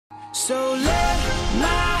So let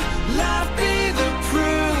my life be the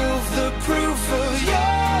proof of your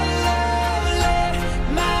love. Let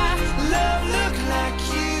my love look like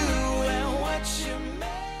you and what you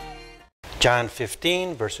made. John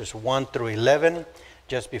 15, verses 1 through 11.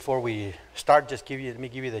 Just before we start, let me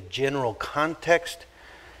give you the general context.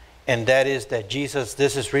 And that is that Jesus,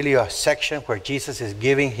 this is really a section where Jesus is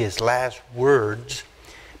giving his last words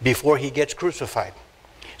before he gets crucified.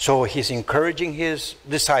 So he's encouraging his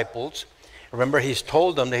disciples. Remember, he's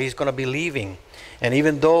told them that he's going to be leaving. And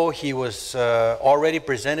even though he was already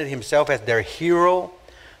presented himself as their hero,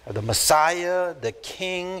 the Messiah, the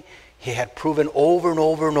King, he had proven over and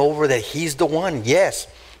over and over that he's the one. Yes,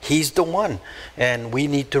 he's the one. And we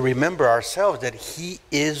need to remember ourselves that he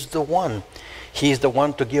is the one. He's the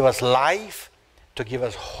one to give us life, to give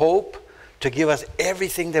us hope, to give us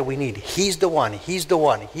everything that we need. He's the one. He's the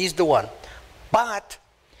one. He's the one. But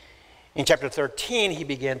in chapter 13, he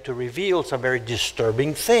began to reveal some very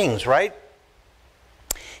disturbing things, right?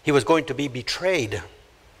 He was going to be betrayed.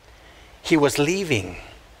 He was leaving.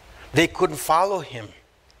 They couldn't follow him.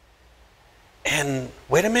 And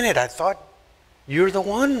wait a minute, I thought you're the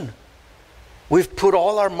one. We've put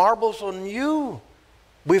all our marbles on you.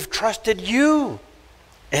 We've trusted you.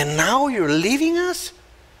 And now you're leaving us?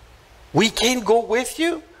 We can't go with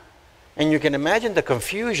you? And you can imagine the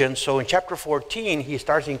confusion. So in chapter 14, he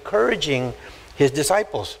starts encouraging his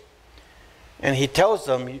disciples. And he tells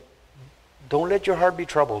them, don't let your heart be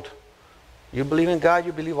troubled. You believe in God,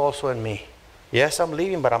 you believe also in me. Yes, I'm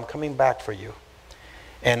leaving, but I'm coming back for you.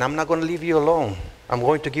 And I'm not going to leave you alone. I'm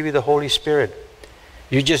going to give you the Holy Spirit.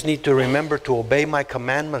 You just need to remember to obey my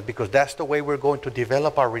commandments, because that's the way we're going to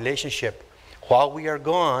develop our relationship. While we are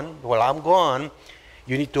gone, while I'm gone,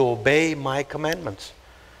 you need to obey my commandments.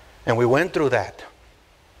 And we went through that.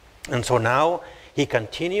 And so now he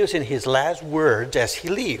continues in his last words as he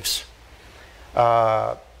leaves.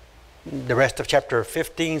 The rest of chapter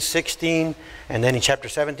 15, 16, and then in chapter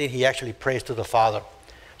 17, he actually prays to the Father.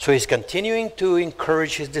 So he's continuing to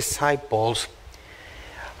encourage his disciples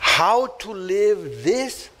how to live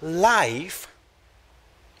this life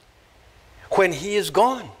when he is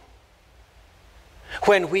gone.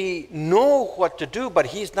 When we know what to do, but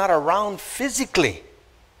he's not around physically.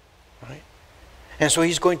 Right? And so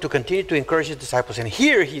he's going to continue to encourage his disciples. And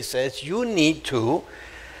here he says, you need to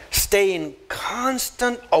stay in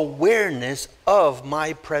constant awareness of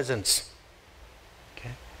my presence. Okay?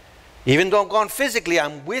 Even though I'm gone physically,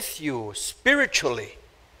 I'm with you spiritually.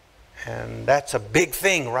 And that's a big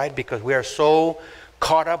thing, right? Because we are so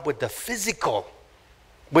caught up with the physical.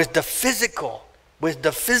 With the physical. With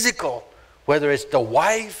the physical. Whether it's the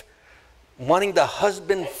wife wanting the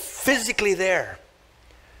husband physically there.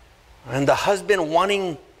 And the husband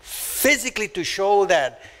wanting physically to show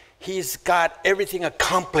that he's got everything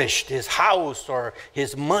accomplished. His house or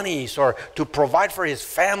his monies or to provide for his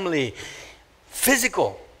family.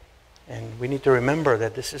 Physical. And we need to remember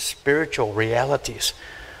that this is spiritual realities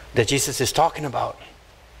that Jesus is talking about.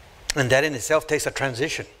 And that in itself takes a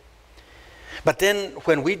transition. But then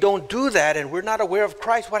when we don't do that and we're not aware of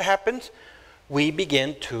Christ, what happens? We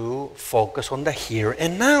begin to focus on the here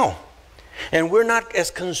and now. And we're not as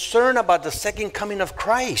concerned about the second coming of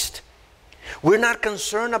Christ. We're not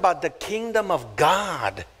concerned about the kingdom of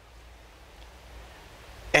God.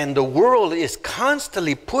 And the world is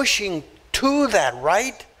constantly pushing to that,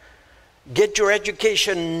 right? Get your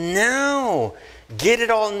education now. Get it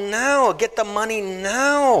all now. Get the money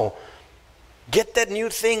now. Get that new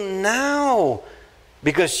thing now.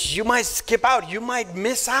 Because you might skip out. You might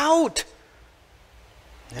miss out.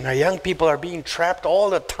 And our young people are being trapped all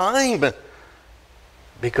the time.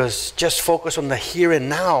 Because just focus on the here and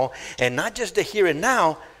now. And not just the here and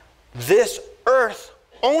now. This earth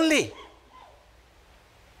only.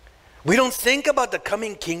 We don't think about the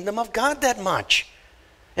coming kingdom of God that much.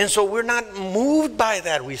 And so we're not moved by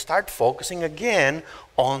that. We start focusing again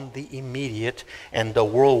on the immediate. And the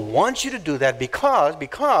world wants you to do that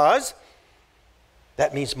because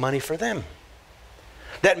that means money for them.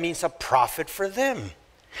 That means a profit for them.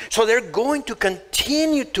 So they're going to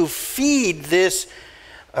continue to feed this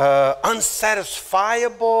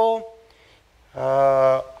unsatisfiable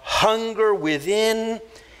hunger within,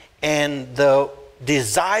 and the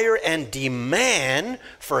desire and demand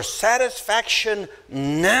for satisfaction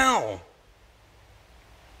now.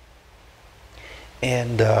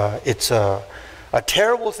 And it's a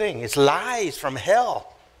terrible thing. It's lies from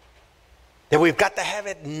hell. That we've got to have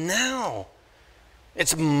it now.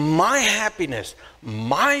 It's my happiness,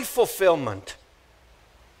 my fulfillment.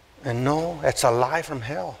 And no, that's a lie from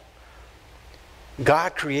hell.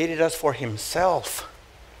 God created us for himself.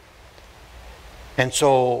 And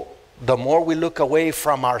so the more we look away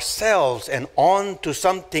from ourselves and on to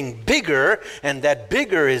something bigger, and that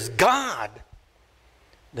bigger is God,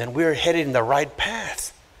 then we're headed in the right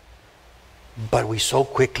path. But we so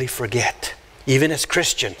quickly forget. Even as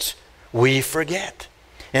Christians, we forget.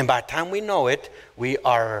 And by the time we know it, we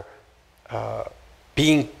are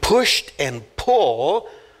being pushed and pulled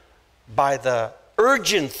by the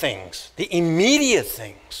urgent things, the immediate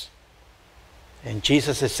things. And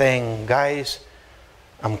Jesus is saying, guys,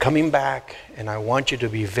 I'm coming back, and I want you to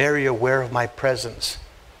be very aware of my presence.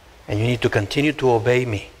 And you need to continue to obey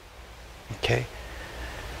me. Okay?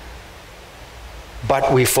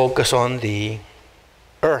 But we focus on the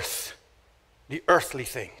earth, the earthly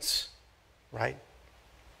things, right?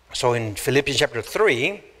 So in Philippians chapter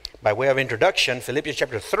 3, by way of introduction, Philippians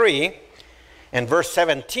chapter 3 and verse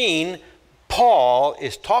 17, Paul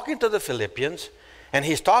is talking to the Philippians, and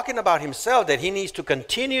he's talking about himself, that he needs to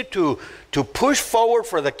continue to push forward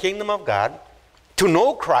for the kingdom of God, to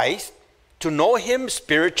know Christ, to know him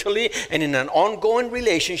spiritually and in an ongoing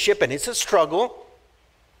relationship, and it's a struggle,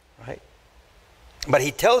 right? But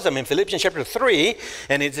he tells them in Philippians chapter 3,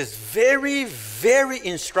 and it is very, very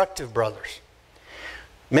instructive, brothers.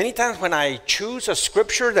 Many times when I choose a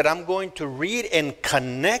scripture that I'm going to read and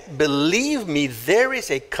connect, believe me, there is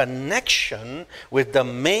a connection with the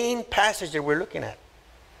main passage that we're looking at.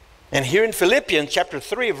 And here in Philippians chapter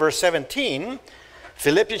 3, verse 17,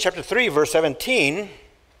 Philippians chapter 3, verse 17,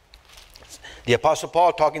 the Apostle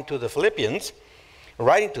Paul talking to the Philippians,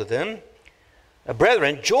 writing to them,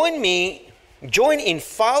 brethren, join in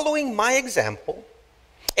following my example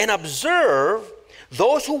and observe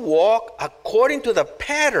those who walk according to the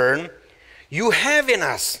pattern you have in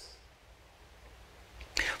us.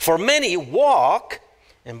 For many walk,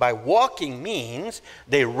 and by walking means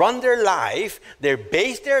they run their life, they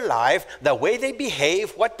base their life, the way they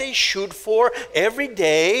behave, what they shoot for every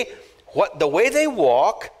day, the way they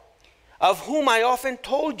walk, of whom I often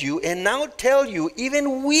told you and now tell you,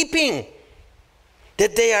 even weeping,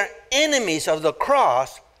 that they are enemies of the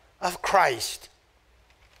cross of Christ.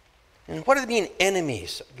 And what does it mean,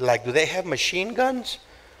 enemies? Like, do they have machine guns?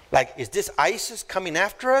 Like, is this ISIS coming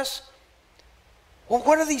after us? Well,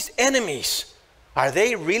 what are these enemies? Are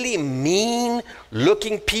they really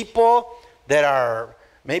mean-looking people that are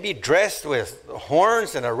maybe dressed with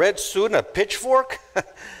horns and a red suit and a pitchfork?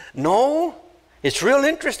 No. It's real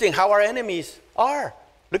interesting how our enemies are.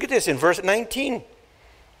 Look at this in verse 19.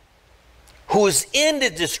 Whose end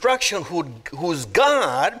is destruction, whose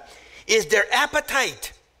God is their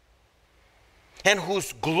appetite, and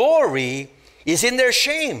whose glory is in their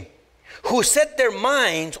shame, who set their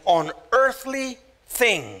minds on earthly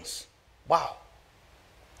things. Wow.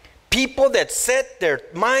 People that set their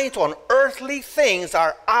minds on earthly things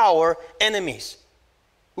are our enemies.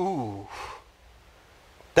 Ooh.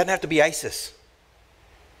 Doesn't have to be ISIS.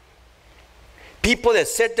 People that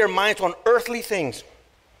set their minds on earthly things.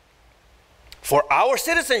 For our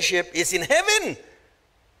citizenship is in heaven,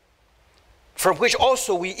 from which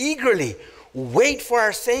also we eagerly wait for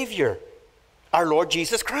our Savior, our Lord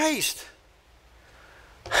Jesus Christ.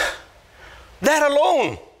 That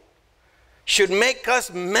alone should make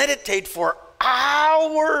us meditate for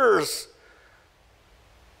hours.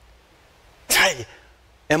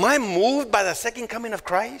 Am I moved by the second coming of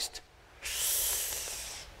Christ?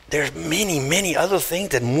 There's many, many other things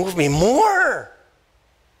that move me more.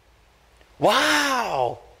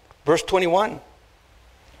 Wow. Verse 21.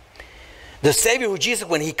 The Savior, who Jesus,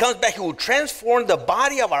 when he comes back, he will transform the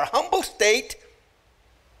body of our humble state.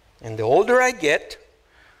 And the older I get,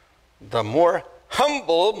 the more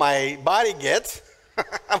humble my body gets.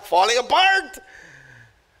 I'm falling apart.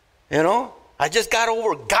 You know, I just got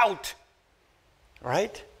over gout.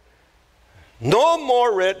 Right? No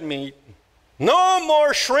more red meat. No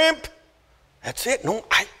more shrimp. That's it. No,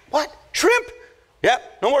 what? Shrimp?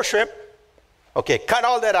 Yep, no more shrimp. Okay, cut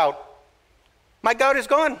all that out. My gout is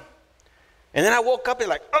gone. And then I woke up and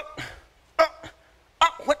like,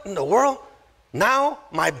 what in the world? Now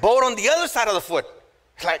my boat on the other side of the foot.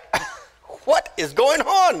 It's like, what is going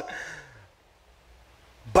on?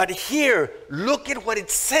 But here, look at what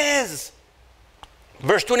it says.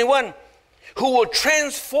 Verse 21, who will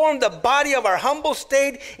transform the body of our humble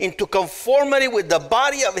state into conformity with the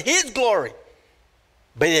body of his glory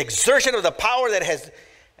by the exertion of the power that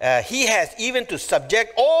he has even to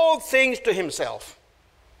subject all things to himself.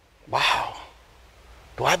 Wow.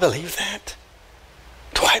 Do I believe that?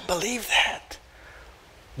 Do I believe that?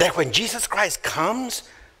 That when Jesus Christ comes,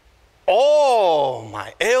 all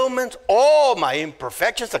my ailments, all my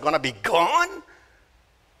imperfections are going to be gone?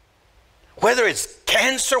 Whether it's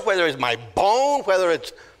cancer, whether it's my bone, whether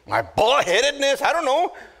it's my bald-headedness, I don't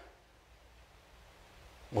know.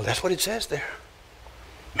 Well, that's what it says there.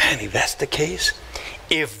 Man, if that's the case,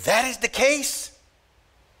 if that is the case,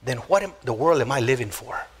 then what in the world am I living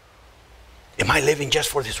for? Am I living just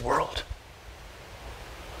for this world?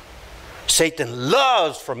 Satan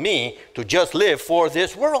loves for me to just live for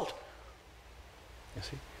this world. You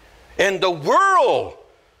see? And the world,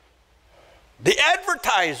 the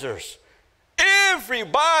advertisers,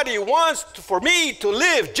 everybody wants for me to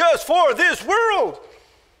live just for this world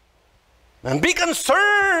and be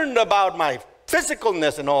concerned about my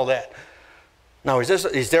physicalness and all that. Now,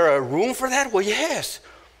 is there a room for that? Well, yes.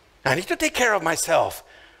 I need to take care of myself.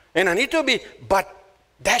 And I need to be, but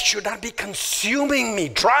that should not be consuming me,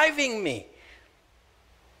 driving me.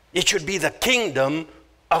 It should be the kingdom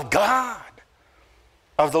of God,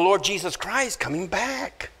 of the Lord Jesus Christ coming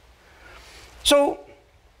back. So,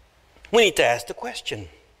 we need to ask the question,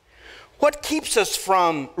 what keeps us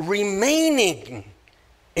from remaining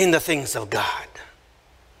in the things of God?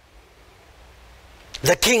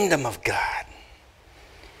 The kingdom of God.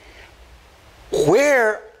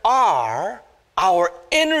 Where are our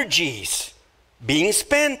energies being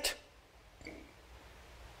spent?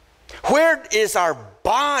 Where is our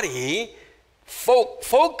body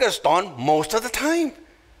focused on most of the time?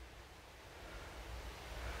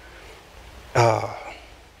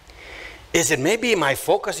 Is it maybe my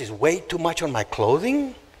focus is way too much on my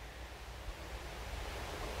clothing?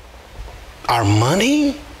 Our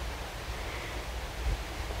money?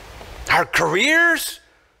 Our careers?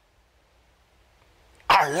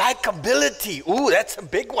 Our likability? Ooh, that's a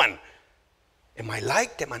big one. Am I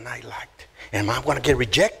liked? Am I not liked? Am I going to get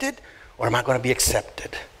rejected or am I going to be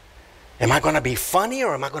accepted? Am I going to be funny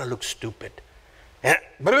or am I going to look stupid? And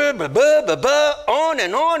on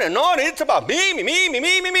and on and on. It's about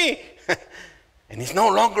me. And it's no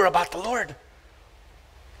longer about the Lord.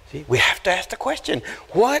 See, we have to ask the question,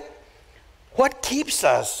 what keeps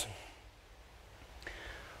us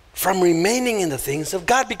from remaining in the things of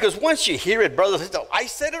God? Because once you hear it, brothers and sisters, I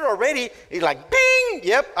said it already, it's like, bing,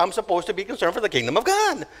 yep, I'm supposed to be concerned for the kingdom of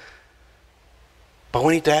God. But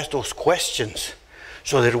we need to ask those questions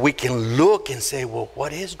so that we can look and say, well,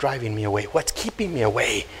 what is driving me away? What's keeping me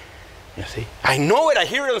away? You see, I know it, I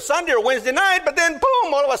hear it on Sunday or Wednesday night, but then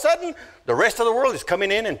boom, all of a sudden, the rest of the world is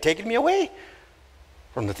coming in and taking me away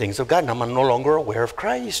from the things of God, and I'm no longer aware of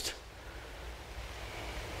Christ.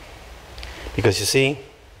 Because you see,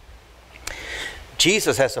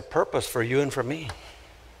 Jesus has a purpose for you and for me.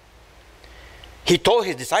 He told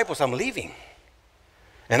his disciples, I'm leaving.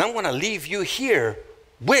 And I'm going to leave you here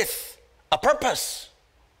with a purpose.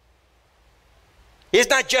 It's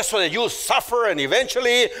not just so that you suffer and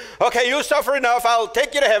eventually, okay, you suffer enough, I'll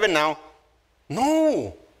take you to heaven now.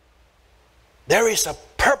 No. There is a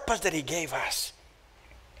purpose that he gave us.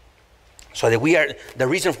 So that we are, the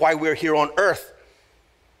reason why we're here on earth.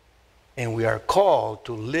 And we are called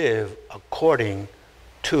to live according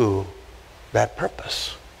to that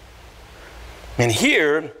purpose. And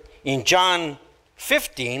here in John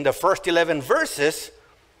 15, the first 11 verses,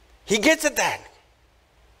 he gets at that.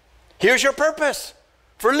 Here's your purpose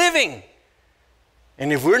for living.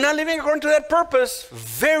 And if we're not living according to that purpose,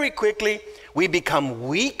 very quickly we become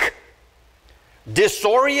weak,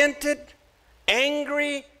 disoriented,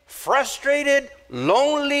 angry, frustrated,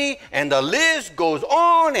 lonely, and the list goes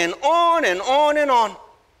on and on and on and on.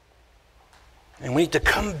 And we need to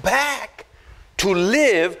come back to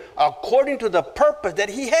live according to the purpose that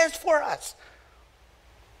he has for us.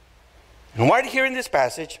 And right here in this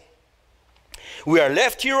passage, we are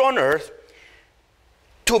left here on earth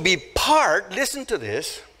to be part, listen to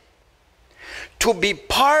this, to be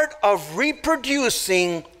part of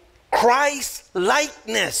reproducing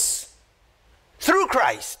Christ-likeness through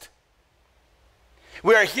Christ.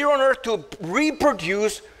 We are here on earth to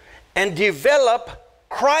reproduce and develop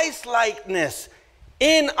Christ-likeness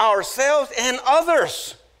in ourselves and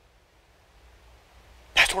others.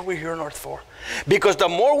 That's what we're here on earth for. Because the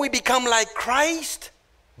more we become like Christ,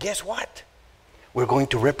 guess what? We're going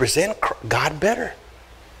to represent God better.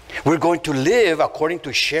 We're going to live according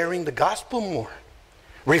to sharing the gospel more,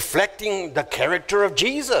 reflecting the character of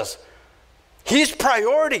Jesus, his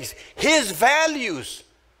priorities, his values.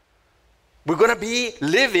 We're going to be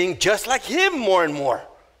living just like him more and more.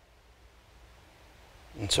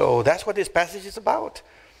 And so that's what this passage is about.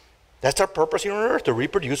 That's our purpose here on earth, to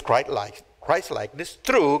reproduce Christ-likeness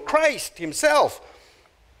through Christ himself.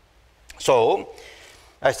 So,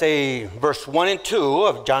 I say verse 1 and 2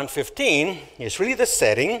 of John 15 is really the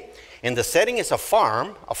setting. And the setting is a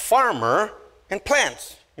farm, a farmer, and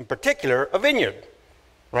plants. In particular, a vineyard.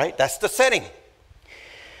 Right? That's the setting.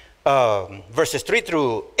 Verses 3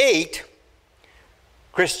 through 8,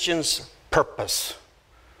 Christians' purpose.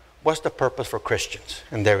 what's the purpose for Christians?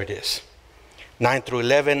 And there it is. 9 through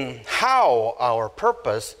 11, how our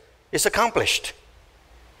purpose is accomplished.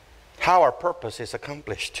 How our purpose is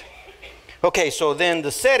accomplished. Okay, so then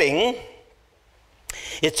the setting,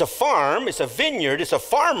 it's a farm, it's a vineyard, it's a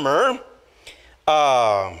farmer.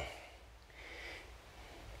 I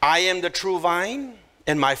am the true vine,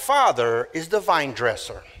 and my Father is the vine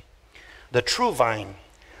dresser. The true vine.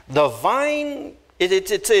 The vine,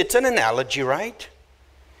 it's an analogy, right?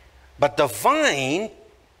 But the vine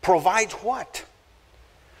provides what?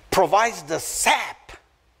 Provides the sap,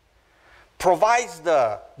 provides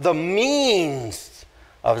the means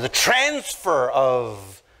of the transfer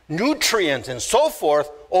of nutrients and so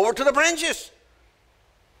forth over to the branches.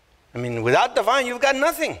 I mean, without the vine, you've got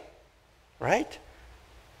nothing, right?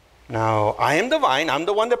 Now, I am the vine. I'm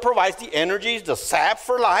the one that provides the energies, the sap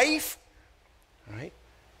for life, right?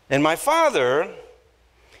 And my Father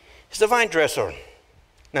is the vine dresser.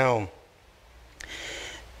 Now,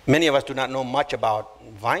 many of us do not know much about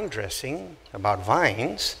vine dressing, about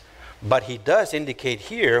vines, but he does indicate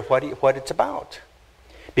here what it's about.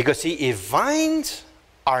 Because see, if vines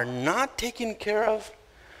are not taken care of,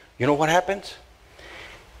 you know what happens?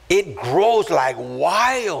 It grows like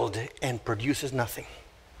wild and produces nothing.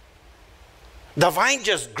 The vine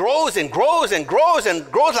just grows and grows and grows and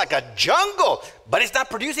grows like a jungle, but it's not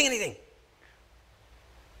producing anything.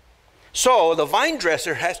 So the vine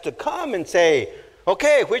dresser has to come and say,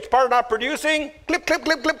 okay, which part not producing? Clip, clip,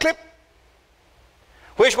 clip, clip, clip.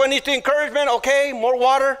 Which one needs the encouragement? Okay, more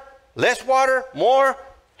water, less water, more.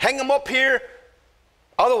 Hang them up here.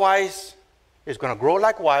 Otherwise, it's going to grow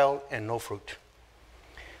like wild and no fruit.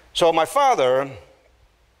 So my Father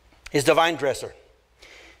is the vine dresser.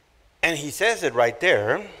 And he says it right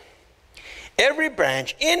there. Every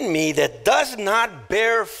branch in me that does not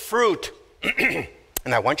bear fruit.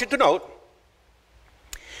 And I want you to note,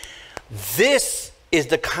 this is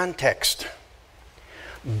the context.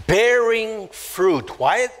 Bearing fruit.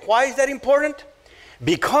 Why is that important?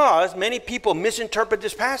 Because many people misinterpret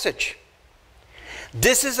this passage.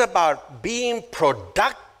 This is about being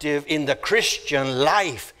productive in the Christian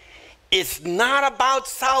life. It's not about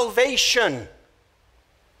salvation.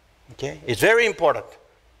 Okay? It's very important.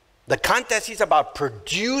 The context is about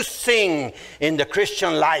producing in the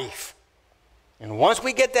Christian life. And once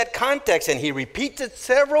we get that context, and he repeats it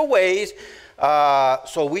several ways,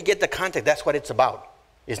 so we get the context, that's what it's about.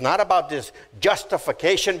 It's not about this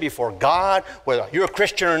justification before God, whether you're a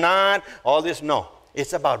Christian or not, all this. No,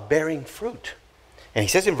 it's about bearing fruit. And he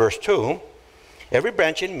says in verse 2, every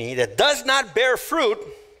branch in me that does not bear fruit,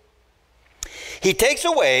 he takes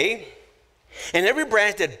away, and every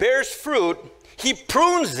branch that bears fruit, he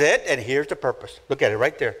prunes it, and here's the purpose. Look at it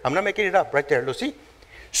right there. I'm not making it up, right there. Look, see?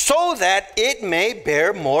 So that it may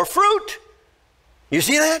bear more fruit. You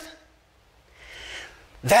see that?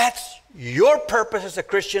 That's your purpose as a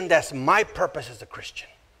Christian. That's my purpose as a Christian.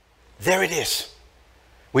 There it is.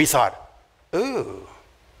 We thought, ooh,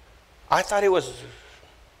 I thought it was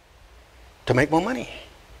to make more money.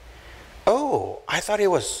 Oh, I thought it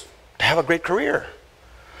was to have a great career.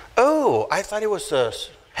 Oh, I thought it was to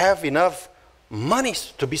have enough money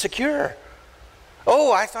to be secure.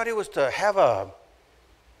 Oh, I thought it was to have a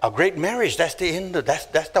great marriage. That's the end.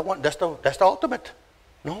 That's the one. That's the ultimate.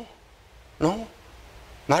 No,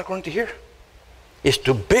 not according to here. It's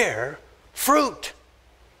to bear fruit.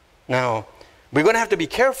 Now, we're going to have to be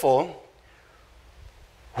careful.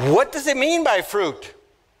 What does it mean by fruit?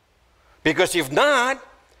 Because if not,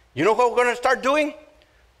 you know what we're going to start doing?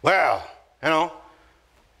 Well,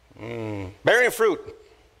 bearing fruit.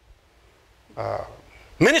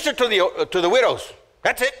 Minister to the widows.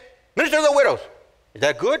 That's it. Minister to the widows. Is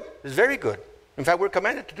that good? It's very good. In fact, we're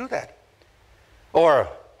commanded to do that. Or,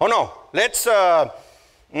 oh no, let's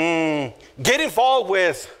get involved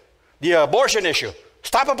with the abortion issue.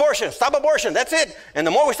 Stop abortion. Stop abortion. That's it. And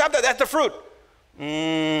the more we stop that, that's the fruit.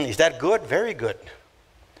 Is that good? Very good.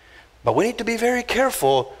 But we need to be very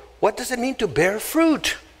careful. What does it mean to bear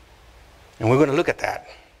fruit? And we're going to look at that,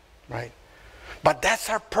 right? But that's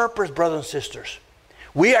our purpose, brothers and sisters.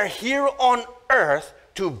 We are here on earth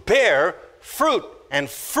to bear fruit, and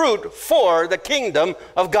fruit for the kingdom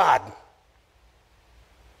of God.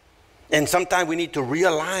 And sometimes we need to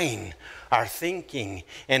realign our thinking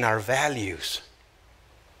and our values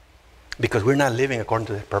because we're not living according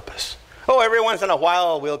to that purpose. Oh, every once in a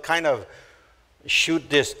while we'll kind of shoot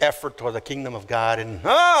this effort toward the kingdom of God, and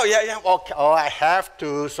okay, I have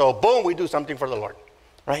to, so boom, we do something for the Lord,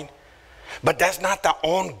 right? But that's not the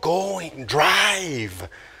ongoing drive.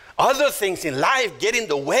 Other things in life get in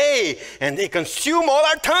the way, and they consume all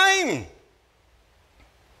our time.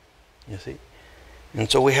 You see? And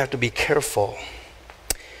so we have to be careful.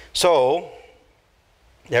 So,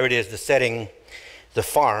 there it is, the setting, the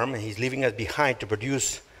farm. He's leaving us behind to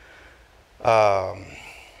produce,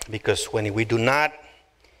 because when we do not,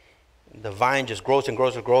 the vine just grows and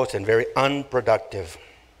grows and grows and very unproductive.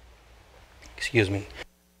 Excuse me.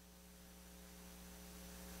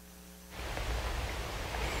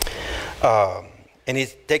 And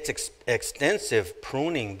it takes extensive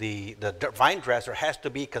pruning. The vine dresser has to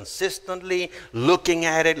be consistently looking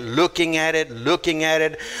at it, looking at it, looking at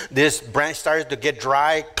it. This branch starts to get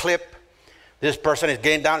dry, clip. This person is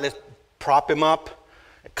getting down, let's prop him up.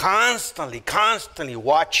 Constantly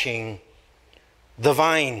watching the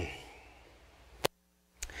vine.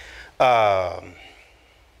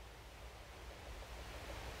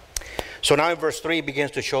 So now in verse 3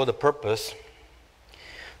 begins to show the purpose.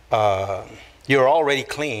 You're already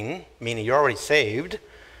clean, meaning you're already saved,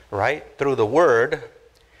 right? Through the word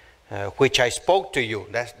which I spoke to you.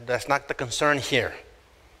 That's not the concern here.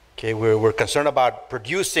 Okay, we're concerned about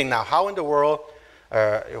producing. Now, how in the world,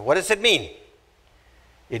 what does it mean?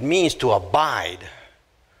 It means to abide.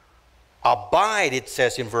 Abide, it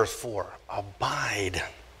says in verse 4. Abide.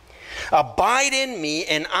 Abide in me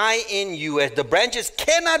and I in you, as the branches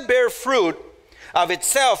cannot bear fruit of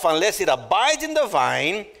itself unless it abides in the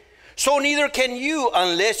vine, so neither can you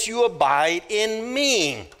unless you abide in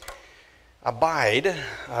me. Abide,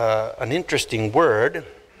 an interesting word,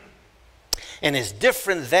 and is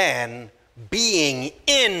different than being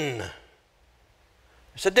in.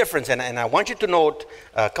 There's a difference, and I want you to note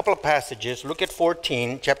a couple of passages. Look at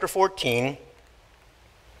chapter 14,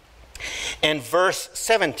 and verse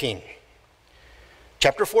 17.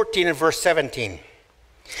 Chapter 14 and verse 17.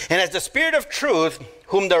 And as the Spirit of truth,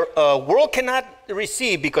 whom the world cannot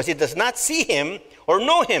receive because it does not see him or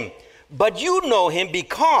know him, but you know him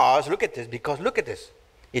because, look at this.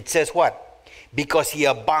 It says what? Because he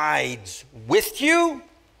abides with you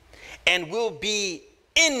and will be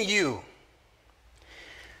in you.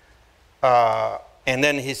 And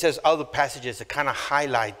then he says other passages that kind of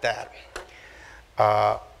highlight that.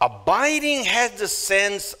 Abiding has the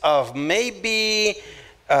sense of maybe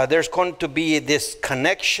there's going to be this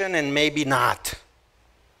connection and maybe not.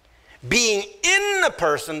 Being in a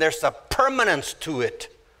person, there's a permanence to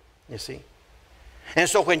it, you see. And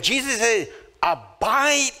so when Jesus says,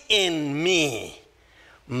 abide in me,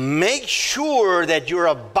 make sure that you're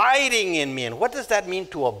abiding in me. And what does that mean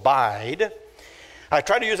to abide? I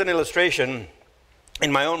try to use an illustration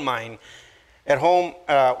in my own mind. At home,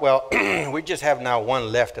 we just have now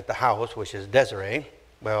one left at the house, which is Desiree.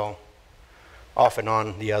 Well, off and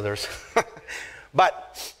on the others.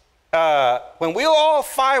 But when we all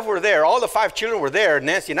five were there, all the five children were there,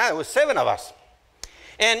 Nancy and I, it was 7 of us.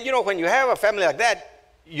 And you know, when you have a family like that,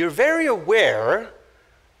 you're very aware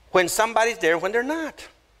when somebody's there, when they're not,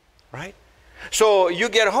 right? So you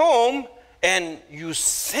get home and you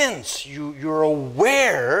sense, you're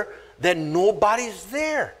aware that nobody's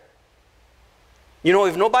there. You know,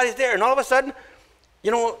 if nobody's there, and all of a sudden,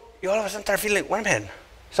 you know, you all of a sudden start feeling, wait a minute,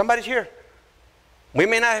 somebody's here. We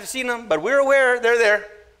may not have seen them, but we're aware they're there.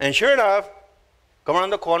 And sure enough, come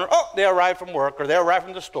around the corner, oh, they arrived from work, or they arrived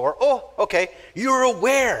from the store. Oh, okay, you're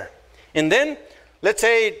aware. And then, let's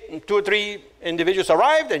say 2 or 3 individuals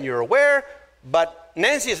arrived, and you're aware, but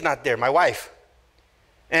Nancy is not there, my wife.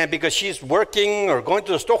 And because she's working or going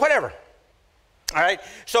to the store, whatever. All right,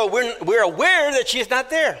 so we're aware that she's not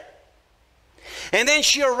there. And then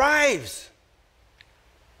she arrives.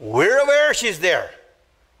 We're aware she's there,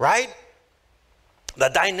 right? The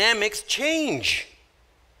dynamics change.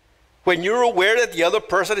 When you're aware that the other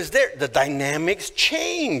person is there, the dynamics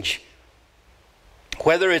change.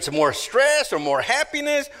 Whether it's more stress or more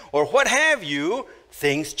happiness or what have you,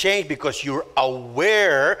 things change because you're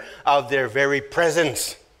aware of their very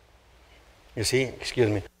presence. You see, excuse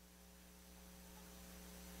me.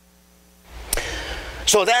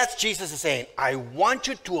 So that's Jesus is saying, I want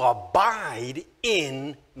you to abide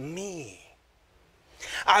in me.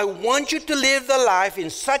 I want you to live the life in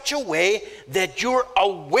such a way that you're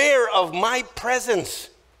aware of my presence.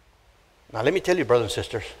 Now let me tell you, brothers and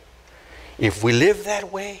sisters, if we live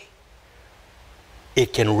that way,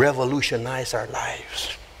 it can revolutionize our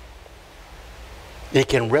lives. It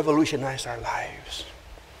can revolutionize our lives.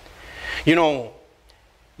 You know,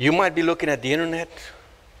 you might be looking at the internet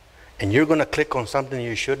and you're going to click on something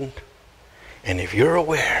you shouldn't. And if you're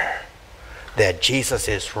aware that Jesus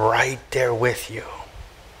is right there with you,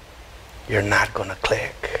 you're not going to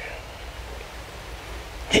click.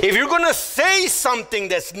 If you're going to say something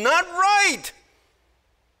that's not right,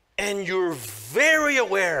 and you're very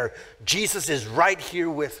aware Jesus is right here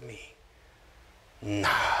with me, nah,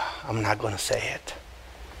 I'm not going to say it.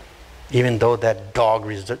 Even though that dog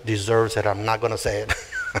deserves it, I'm not going to say it.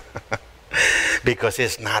 Because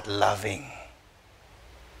it's not loving.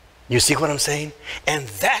 You see what I'm saying? And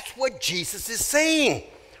that's what Jesus is saying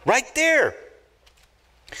right there.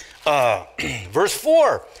 Verse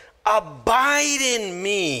 4, abide in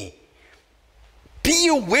me. Be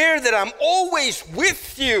aware that I'm always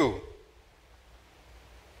with you.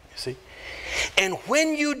 You see? And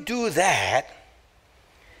when you do that,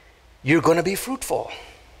 you're going to be fruitful.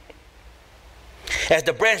 As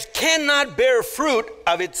the branch cannot bear fruit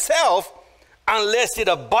of itself unless it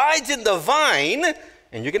abides in the vine.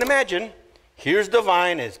 And you can imagine, here's the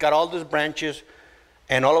vine, it's got all these branches,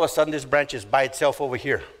 and all of a sudden this branch is by itself over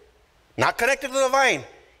here. Not connected to the vine.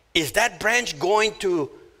 Is that branch going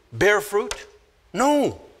to bear fruit?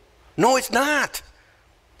 No. No, it's not.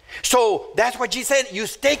 So that's what Jesus said, you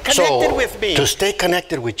stay connected with me. To stay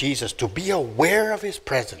connected with Jesus, to be aware of his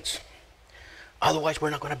presence. Otherwise, we're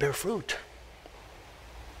not going to bear fruit.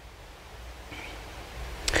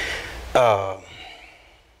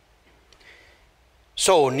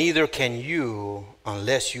 So neither can you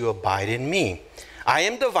unless you abide in me. I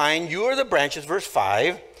am the vine, you are the branches, verse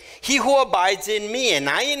 5. He who abides in me and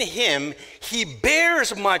I in him, he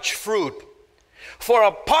bears much fruit. For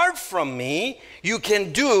apart from me, you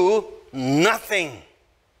can do nothing.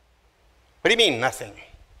 What do you mean, nothing?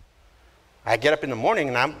 I get up in the morning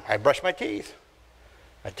and I brush my teeth.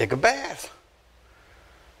 I take a bath.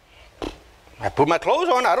 I put my clothes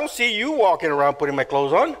on. I don't see you walking around putting my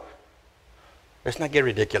clothes on. Let's not get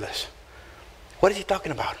ridiculous. What is he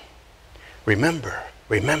talking about? Remember,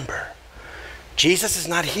 Jesus is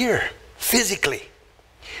not here physically.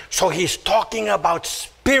 So he's talking about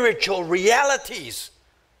spiritual realities.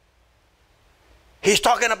 He's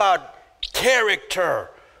talking about character.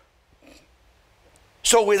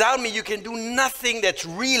 So without me, you can do nothing that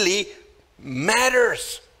really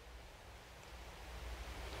matters.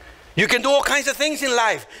 You can do all kinds of things in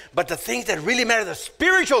life, but the things that really matter, the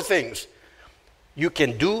spiritual things, you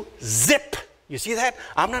can do zip. You see that?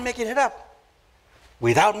 I'm not making it up.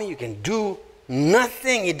 Without me, you can do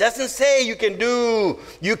nothing. It doesn't say you can't do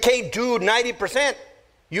 90%.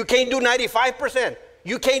 You can't do 95%.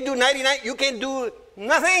 You can't do 99%. You can't do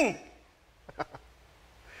nothing.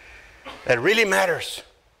 That really matters.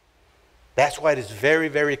 That's why it is very,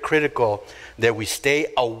 very critical that we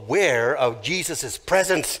stay aware of Jesus'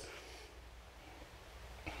 presence.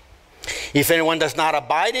 If anyone does not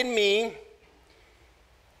abide in me,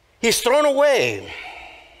 he's thrown away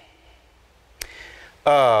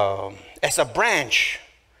as a branch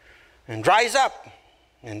and dries up.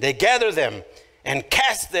 And they gather them and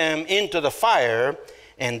cast them into the fire,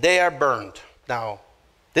 and they are burned. Now,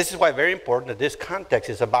 this is why very important that this context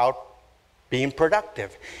is about being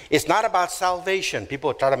productive. It's not about salvation.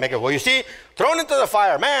 People try to make it, well, you see, thrown into the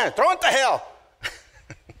fire, man, thrown into hell.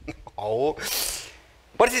 Oh,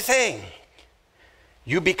 what is he saying?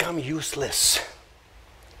 You become useless.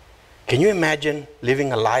 Can you imagine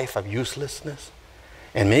living a life of uselessness?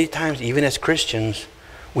 And many times, even as Christians,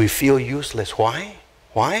 we feel useless. Why?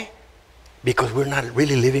 Why? Because we're not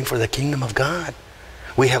really living for the kingdom of God.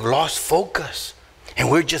 We have lost focus,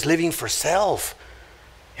 and we're just living for self.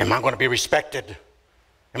 Am I going to be respected?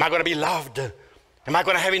 Am I going to be loved? Am I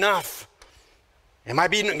going to have enough? Am I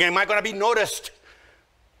going to be noticed?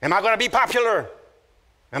 Am I going to be popular?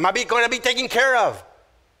 Am I going to be taken care of?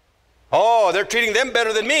 Oh, they're treating them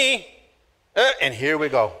better than me. And here we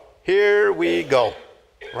go. Here we go.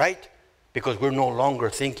 Right? Because we're no longer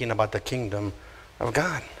thinking about the kingdom of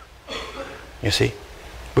God. You see?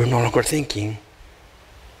 We're no longer thinking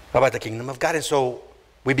about the kingdom of God. And so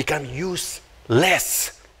we become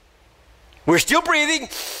useless. We're still breathing.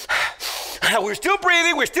 We're still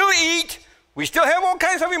breathing. We still eat. We still have all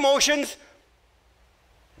kinds of emotions.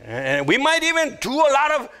 And we might even do a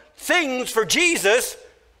lot of things for Jesus.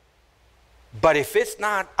 But if it's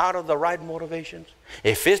not out of the right motivations,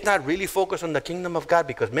 if it's not really focused on the kingdom of God,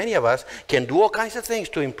 because many of us can do all kinds of things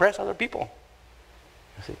to impress other people.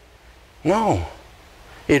 You see? No.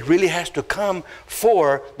 It really has to come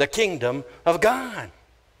for the kingdom of God.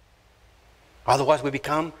 Otherwise, we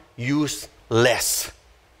become useless.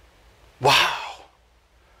 Wow.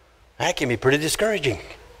 That can be pretty discouraging.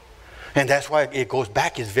 And that's why it goes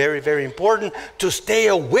back. It's very, very important to stay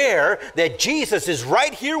aware that Jesus is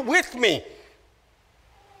right here with me.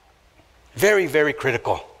 Very, very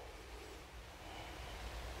critical.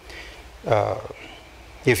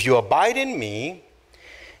 If you abide in me,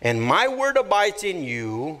 and my word abides in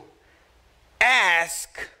you,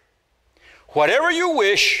 ask whatever you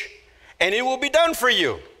wish, and it will be done for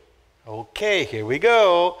you. Okay, here we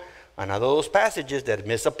go. another of those passages that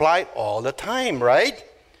misapplied all the time, right?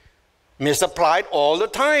 Misapplied all the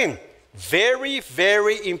time. Very,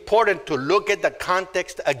 very important to look at the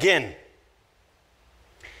context again.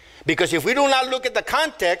 Because if we do not look at the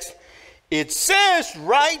context, it says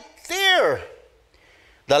right there,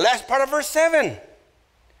 the last part of verse 7.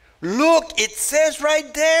 Look, it says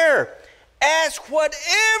right there, ask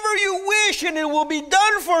whatever you wish and it will be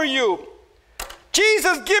done for you.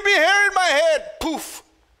 Jesus, give me hair in my head. Poof.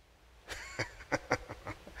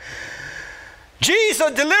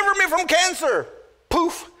 Jesus, deliver me from cancer.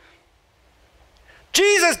 Poof.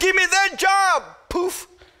 Jesus, give me that job. Poof.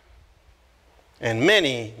 And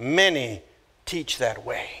many, many teach that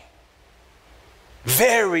way.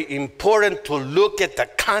 Very important to look at the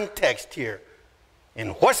context here.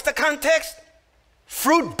 And what's the context?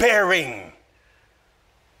 Fruit bearing.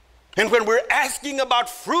 And when we're asking about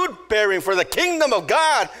fruit bearing for the kingdom of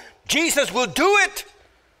God, Jesus will do it.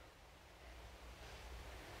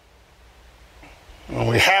 When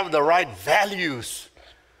we have the right values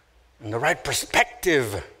and the right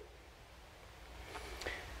perspective.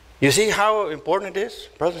 You see how important it is,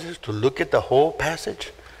 brothers and sisters, to look at the whole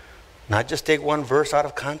passage? Not just take one verse out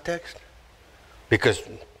of context? Because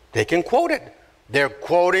they can quote it. They're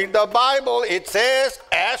quoting the Bible. It says,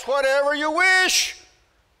 ask whatever you wish.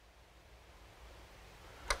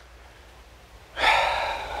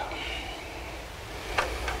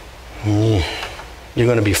 You're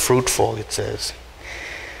going to be fruitful, it says.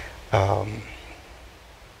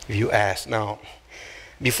 If you ask. Now,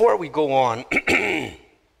 before we go on,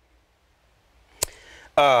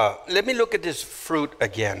 let me look at this fruit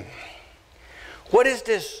again. What is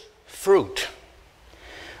this fruit?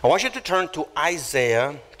 I want you to turn to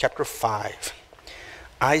Isaiah chapter 5.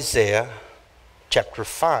 Isaiah chapter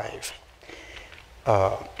 5.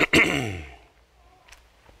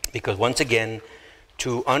 Because once again,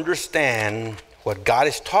 to understand what God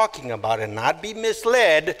is talking about and not be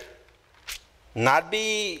misled, not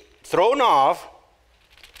be thrown off,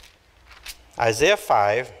 Isaiah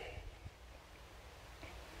 5,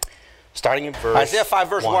 starting in verse Isaiah 5,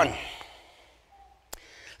 verse 1.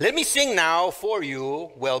 Let me sing now for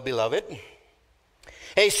you, well-beloved,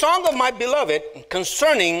 a song of my beloved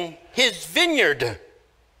concerning his vineyard.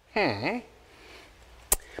 My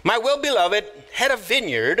well-beloved had a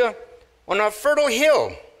vineyard on a fertile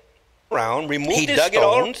hill. Removed his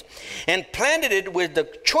stones and planted it with the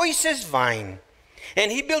choicest vine.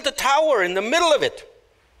 And he built a tower in the middle of it.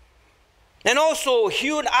 And also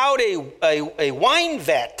hewed out a wine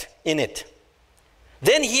vat in it.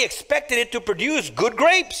 Then he expected it to produce good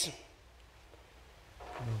grapes.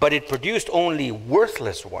 But it produced only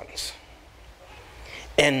worthless ones.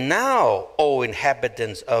 And now, O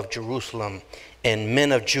inhabitants of Jerusalem and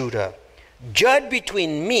men of Judah, judge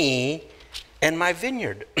between me and my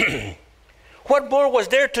vineyard. What more was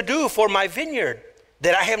there to do for my vineyard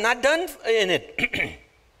that I have not done in it?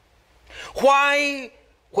 Why,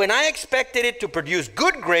 when I expected it to produce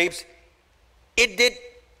good grapes, did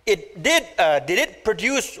it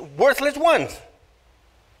produce worthless ones?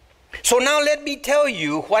 So now let me tell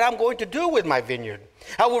you what I'm going to do with my vineyard.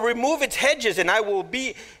 I will remove its hedges, and it will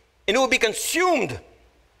be consumed.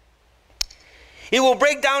 It will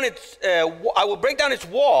break down its. I will break down its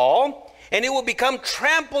wall, and it will become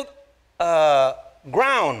trampled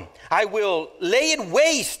ground. I will lay it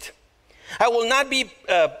waste. It will not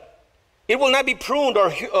be pruned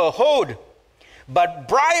or hoed, but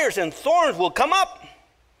briars and thorns will come up.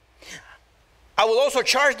 I will also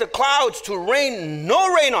charge the clouds to rain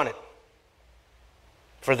no rain on it.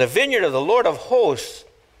 For the vineyard of the Lord of hosts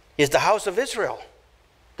is the house of Israel,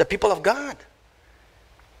 the people of God.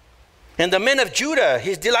 And the men of Judah,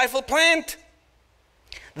 his delightful plant.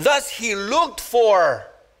 Thus he looked for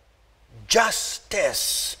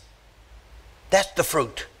justice. That's the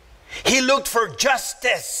fruit. He looked for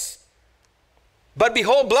justice. But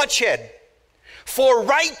behold, bloodshed. For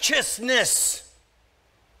righteousness.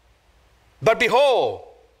 But behold,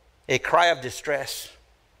 a cry of distress.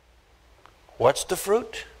 What's the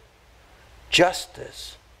fruit?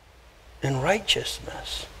 Justice and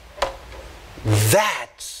righteousness.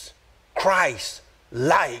 That's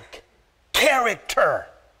Christ-like character.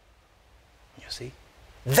 You see?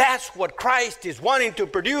 That's what Christ is wanting to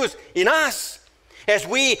produce in us as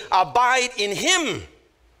we abide in him.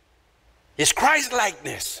 Is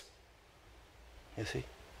Christ-likeness. You see?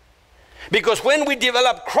 Because when we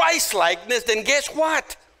develop Christ-likeness, then guess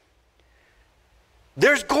what?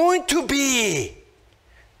 There's going to be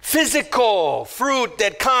physical fruit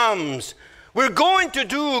that comes. We're going to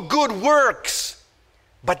do good works,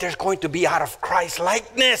 but there's going to be out of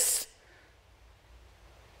Christ-likeness.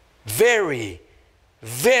 Very,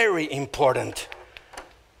 Very important.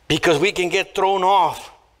 Because we can get thrown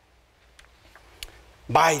off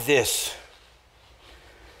by this.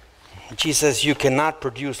 Jesus says you cannot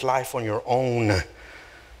produce life on your own.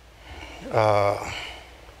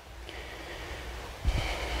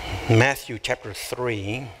 Matthew chapter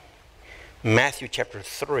 3. Matthew chapter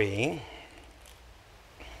 3.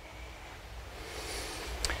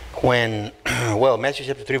 Matthew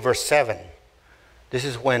chapter 3 verse 7. This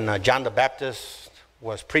is when John the Baptist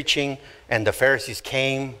was preaching and the Pharisees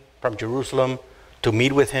came from Jerusalem to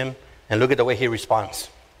meet with him. And look at the way he responds.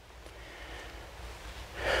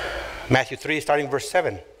 Matthew 3 starting verse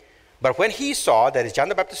 7. But when he saw, that is John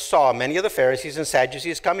the Baptist saw many of the Pharisees and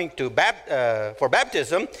Sadducees coming for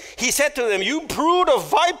baptism, he said to them, you brood of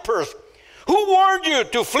vipers, who warned you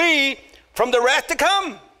to flee from the wrath to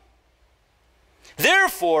come?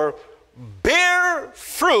 Therefore, bear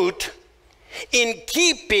fruit in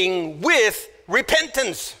keeping with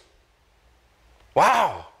repentance.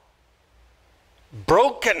 Wow.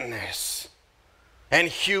 Brokenness and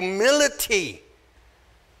humility.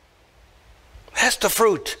 That's the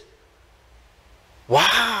fruit.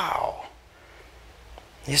 Wow.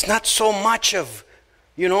 It's not so much of,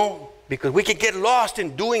 because we can get lost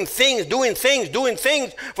in doing things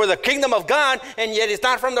for the kingdom of God, and yet it's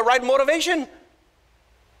not from the right motivation.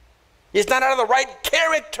 It's not out of the right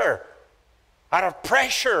character, out of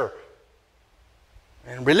pressure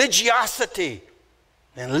and religiosity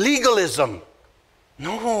and legalism.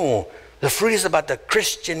 No, the fruit is about the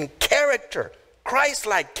Christian character,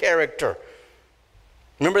 Christ-like character.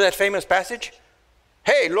 Remember that famous passage?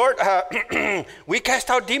 Hey, Lord, we cast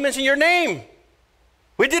out demons in your name.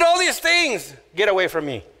 We did all these things. Get away from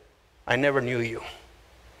me. I never knew you.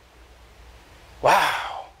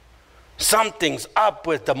 Wow. Something's up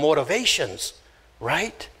with the motivations,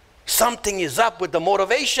 right? Something is up with the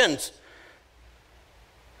motivations.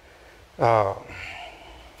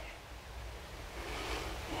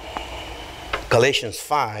 Galatians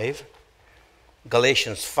 5.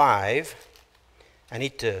 I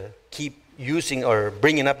need to keep using or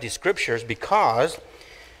bringing up these scriptures because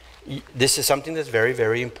this is something that's very,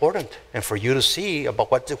 very important. And for you to see about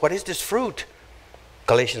what is this fruit.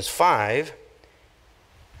 Galatians 5.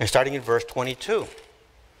 And starting in verse 22.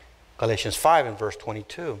 Galatians 5 and verse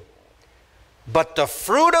 22. But the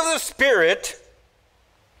fruit of the Spirit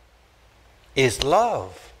is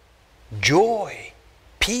love, joy,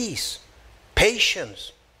 peace,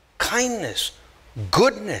 patience, kindness,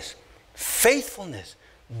 goodness, faithfulness,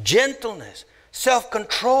 gentleness,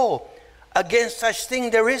 self-control. Against such thing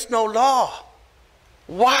there is no law.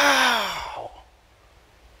 Wow!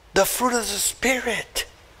 The fruit of the Spirit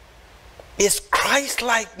is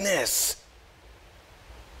Christ-likeness.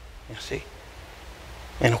 You see?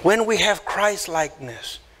 And when we have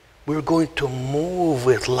Christ-likeness, we're going to move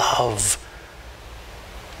with love.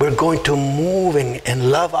 We're going to move and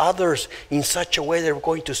love others in such a way that we're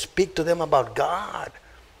going to speak to them about God.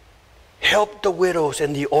 Help the widows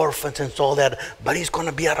and the orphans and all that. But it's going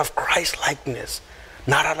to be out of Christ-likeness,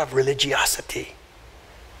 not out of religiosity.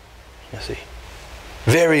 You see?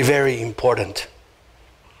 Very, very important.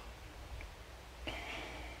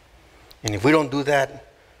 And if we don't do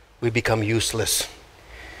that, we become useless.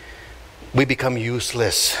 We become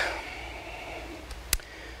useless.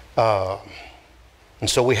 And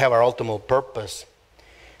so we have our ultimate purpose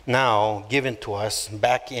now given to us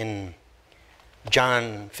back in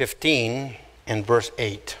John 15 and verse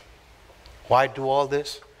 8. Why do all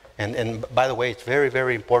this? And by the way, it's very,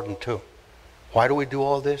 very important too. Why do we do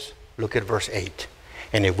all this? Look at verse 8.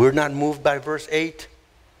 And if we're not moved by verse 8,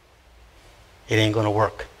 it ain't going to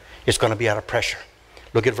work. It's going to be out of pressure.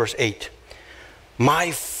 Look at verse 8.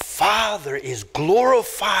 My Father is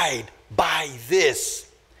glorified by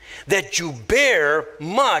this, that you bear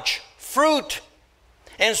much fruit,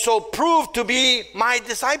 and so prove to be my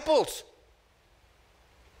disciples.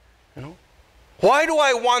 You know? Why do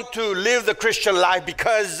I want to live the Christian life?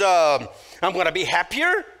 Because I'm going to be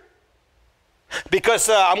happier? Because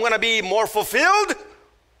I'm going to be more fulfilled?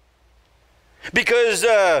 Because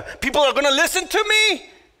people are going to listen to me?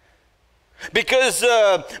 Because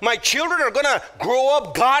my children are going to grow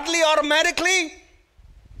up godly automatically?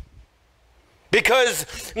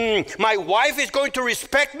 Because my wife is going to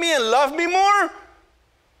respect me and love me more?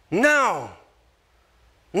 No.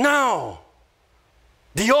 No.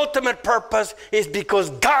 The ultimate purpose is because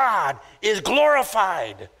God is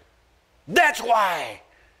glorified. That's why.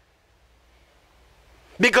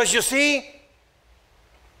 Because you see,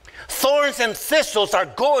 thorns and thistles are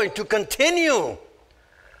going to continue.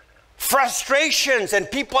 frustrations, and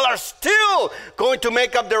people are still going to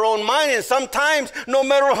make up their own mind. And sometimes, no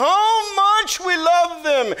matter how much we love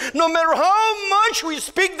them, no matter how much we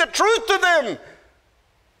speak the truth to them,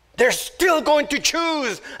 they're still going to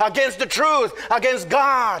choose against the truth, against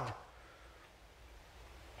God.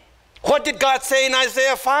 What did God say in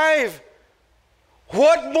Isaiah 5?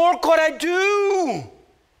 What more could I do?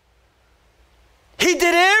 He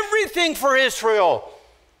did everything for Israel,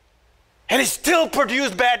 and he still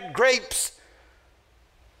produced bad grapes.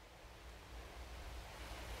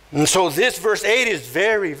 And so this verse 8 is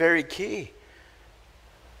very, very key.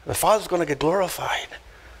 The Father's going to get glorified.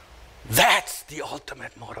 That's the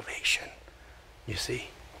ultimate motivation, you see.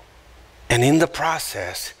 And in the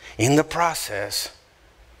process,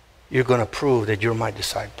 you're going to prove that you're my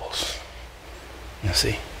disciples, you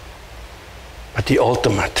see. But the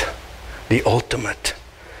ultimate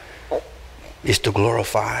is to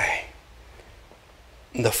glorify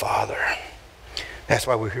the Father. That's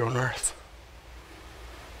why we're here on earth.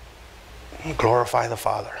 Glorify the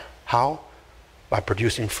Father. How? By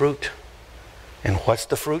producing fruit. And what's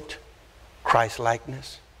the fruit?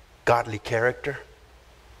 Christ-likeness, godly character,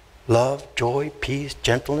 love, joy, peace,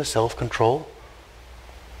 gentleness, self-control,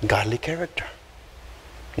 godly character.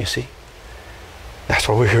 You see? That's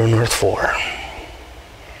what we're here on earth for.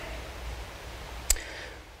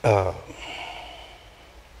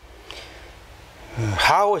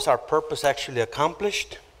 How is our purpose actually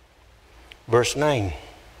accomplished? Verse 9.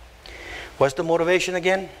 What's the motivation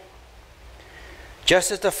again? Just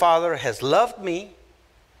as the Father has loved me,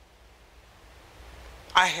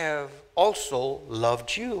 I have also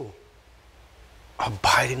loved you.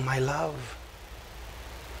 Abide in my love.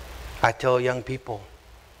 I tell young people,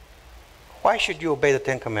 why should you obey the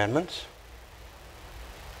 10 Commandments?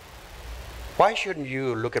 Why shouldn't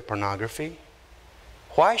you look at pornography?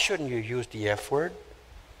 Why shouldn't you use the F word?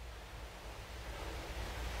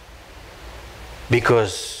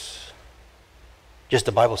 Because just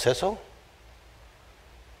the Bible says so?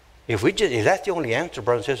 If that's the only answer,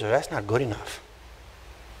 brothers and sisters, that's not good enough.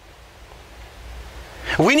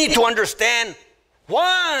 We need to understand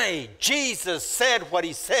why Jesus said what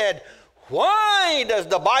he said. Why does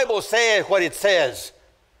the Bible say what it says?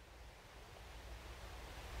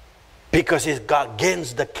 Because it's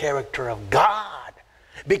against the character of God.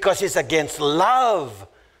 Because it's against love.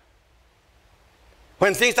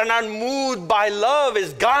 When things are not moved by love,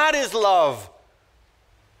 as God is love,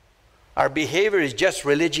 our behavior is just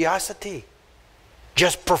religiosity,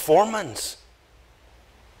 just performance,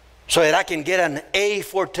 so that I can get an A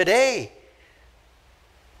for today.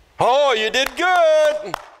 Oh, you did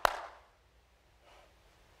good.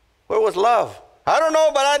 Where was love? I don't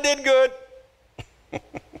know, but I did good.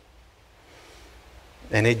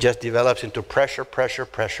 And it just develops into pressure.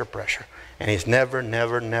 And it's never,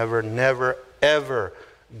 ever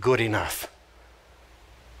good enough.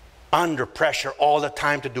 Under pressure all the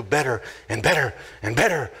time to do better and better and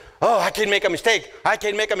better. Oh, I can't make a mistake. I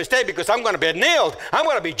can't make a mistake because I'm going to be nailed. I'm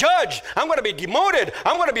going to be judged. I'm going to be demoted.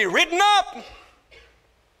 I'm going to be written up.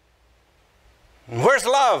 Where's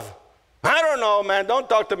love? I don't know, man. Don't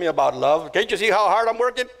talk to me about love. Can't you see how hard I'm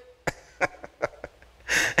working?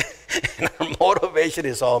 And our motivation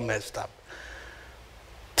is all messed up.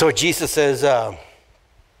 So Jesus says,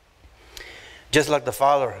 just like the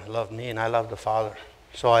Father loved me and I love the Father,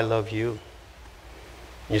 so I love you.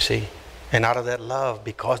 You see? And out of that love,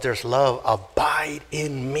 because there's love, abide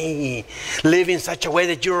in me. Live in such a way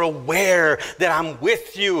that you're aware that I'm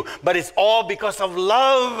with you. But it's all because of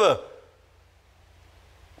love,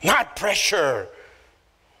 not pressure.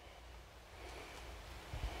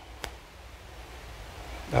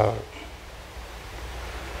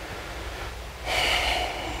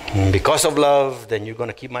 Because of love, then you're going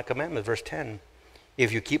to keep my commandments. Verse 10.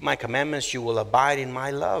 If you keep my commandments, you will abide in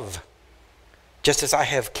my love. Just as I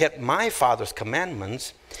have kept my Father's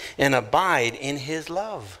commandments and abide in his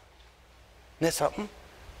love. Isn't that something?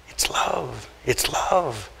 It's love. It's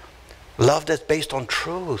love. Love that's based on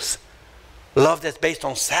truth. Love that's based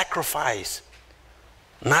on sacrifice.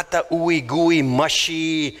 Not the ooey gooey,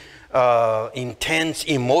 mushy, intense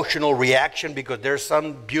emotional reaction because there's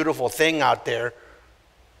some beautiful thing out there.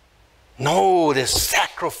 No, this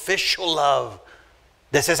sacrificial love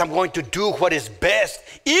that says I'm going to do what is best.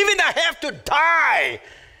 Even if I have to die,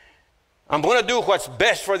 I'm going to do what's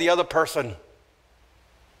best for the other person.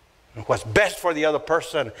 And what's best for the other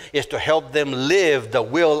person is to help them live the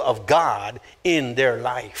will of God in their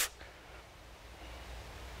life.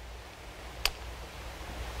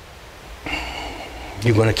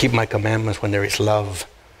 You're going to keep my commandments when there is love.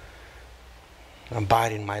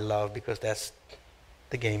 Abide in my love because that's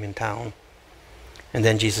the game in town. And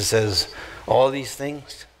then Jesus says, all these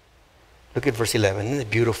things. Look at verse 11. Isn't it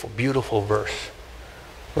beautiful, beautiful verse?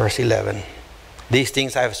 Verse 11. These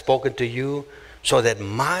things I have spoken to you so that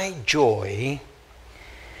my joy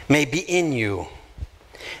may be in you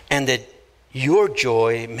and that your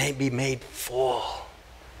joy may be made full.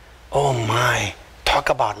 Oh my, talk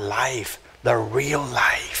about life, the real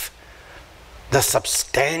life, the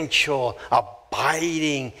substantial,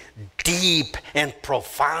 abiding, deep and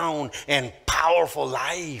profound and powerful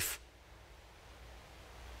life.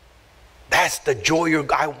 That's the joy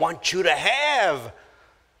I want you to have.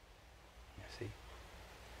 You see?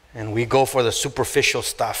 And we go for the superficial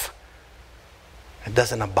stuff. It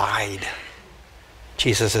doesn't abide.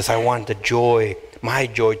 Jesus says, I want the joy, my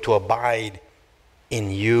joy, to abide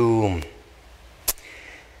in you.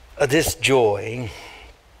 This joy,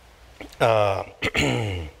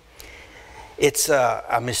 it's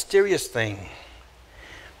a mysterious thing.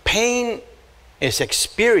 Pain is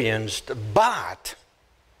experienced, but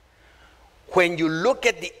when you look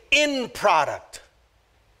at the end product,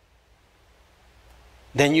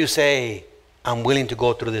 then you say, I'm willing to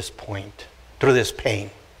go through this point, through this pain.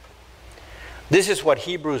 This is what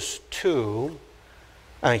Hebrews 12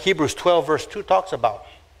 verse 2 talks about.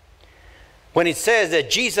 When it says that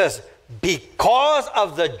Jesus, because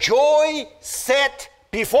of the joy set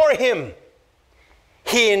before him,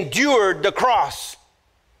 he endured the cross.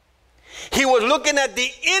 He was looking at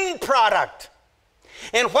the end product.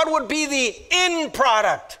 And what would be the end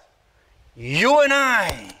product? You and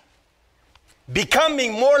I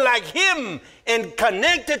becoming more like him and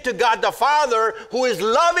connected to God the Father, who is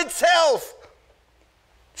love itself,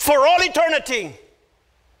 for all eternity.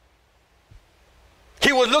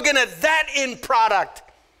 He was looking at that end product.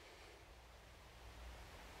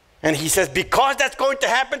 And he says, because that's going to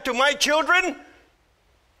happen to my children,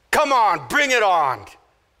 come on, bring it on.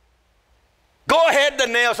 Go ahead, the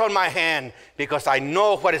nails on my hand, because I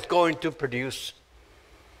know what it's going to produce.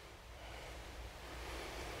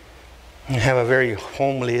 I have a very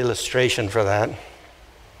homely illustration for that.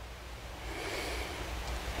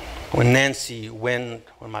 When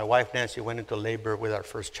my wife Nancy went into labor with our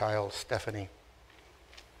first child, Stephanie,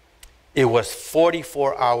 it was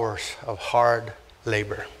 44 hours of hard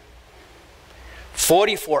labor.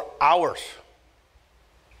 44 hours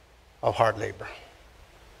of hard labor.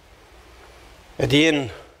 At the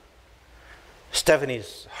end,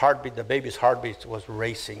 Stephanie's heartbeat, the baby's heartbeat, was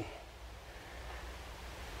racing.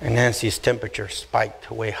 And Nancy's temperature spiked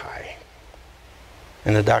way high.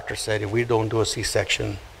 And the doctor said, if we don't do a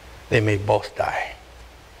C-section, they may both die.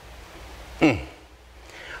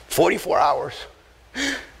 44 hours.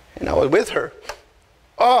 And I was with her.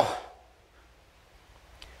 Oh.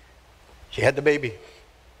 She had the baby.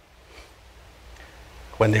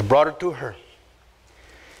 When they brought her to her,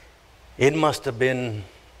 it must have been,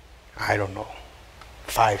 I don't know,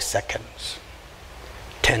 5 seconds,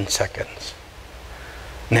 10 seconds.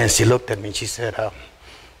 Nancy looked at me and she said,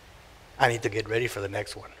 I need to get ready for the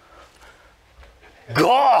next one.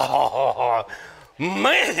 God,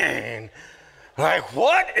 man, like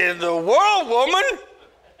what in the world, woman?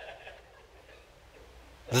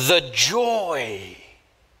 The joy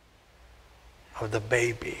of the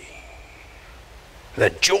baby,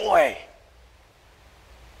 the joy,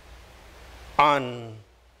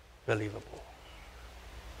 unbelievable.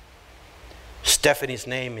 Stephanie's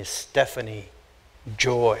name is Stephanie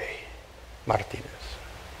Joy Martinez.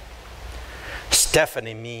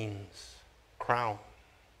 Stephanie means crown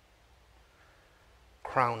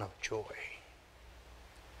of joy.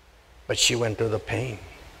 But she went through the pain,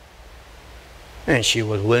 and she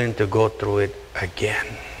was willing to go through it again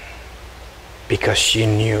because she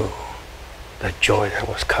knew the joy that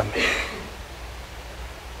was coming.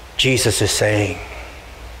 Jesus is saying,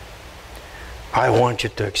 I want you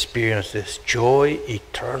to experience this joy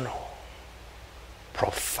eternal,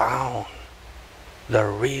 profound, the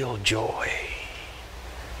real joy.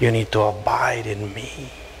 You need to abide in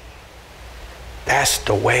me. That's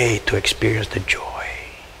the way to experience the joy,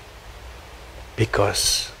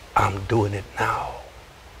 because I'm doing it now.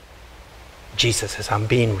 Jesus says, I'm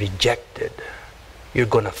being rejected. You're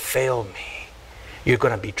going to fail me. You're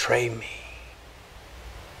going to betray me.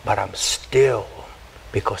 But I'm still,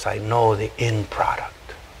 because I know the end product.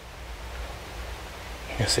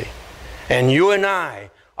 You see? And you and I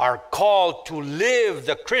are called to live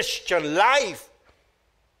the Christian life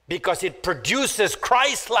because it produces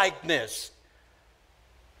Christ-likeness.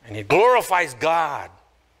 And it glorifies God.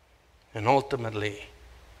 And ultimately,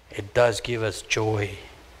 it does give us joy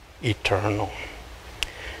eternal.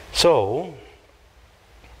 So,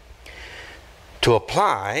 to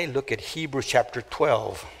apply, look at Hebrews chapter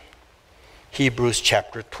 12, Hebrews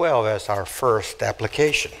chapter 12 as our first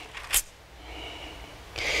application.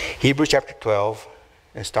 Hebrews chapter 12,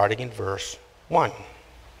 and starting in verse 1.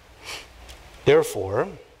 Therefore,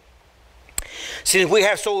 since we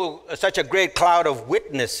have such a great cloud of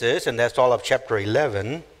witnesses, and that's all of chapter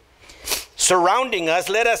 11, surrounding us,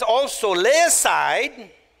 let us also lay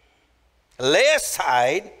aside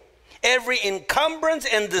every encumbrance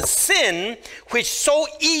and the sin which so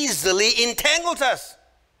easily entangles us.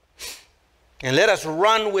 And let us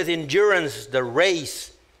run with endurance the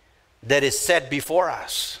race that is set before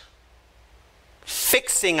us,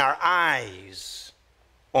 fixing our eyes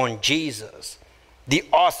on Jesus, the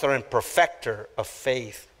author and perfecter of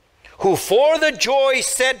faith, who for the joy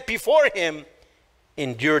set before him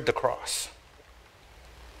endured the cross.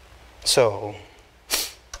 So,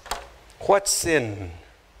 what sin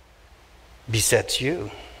besets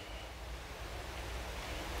you?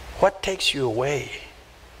 What takes you away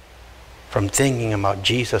from thinking about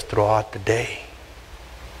Jesus throughout the day?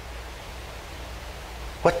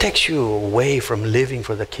 What takes you away from living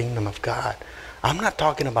for the kingdom of God? I'm not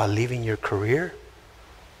talking about leaving your career.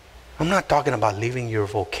 I'm not talking about leaving your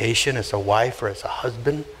vocation as a wife or as a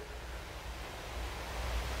husband.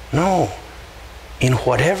 No. In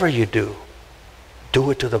whatever you do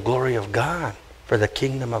it to the glory of God, for the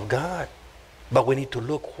kingdom of God. But we need to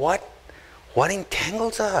look what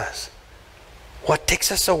entangles us. What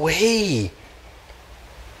takes us away?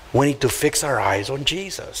 We need to fix our eyes on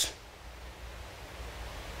Jesus.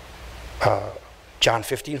 John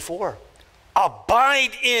 15:4.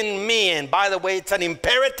 Abide in me. And by the way, it's an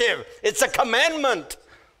imperative. It's a commandment.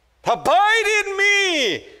 Abide in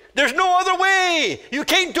me. There's no other way. You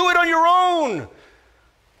can't do it on your own.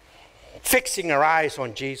 Fixing our eyes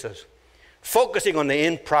on Jesus. Focusing on the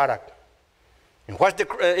end product. And what's the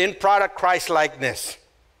end product? Christ-likeness.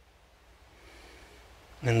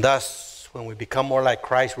 And thus, when we become more like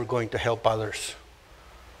Christ, we're going to help others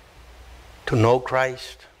to know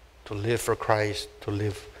Christ, to live for Christ, to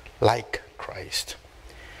live like Christ.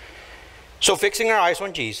 So fixing our eyes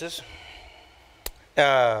on Jesus.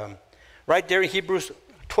 Right there in Hebrews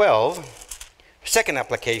 12, second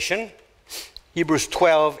application, Hebrews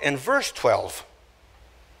 12 and verse 12.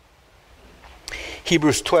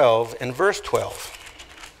 Hebrews 12 and verse 12.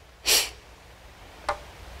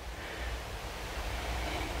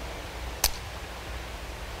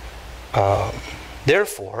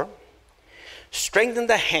 Therefore, strengthen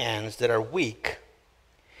the hands that are weak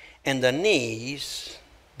and the knees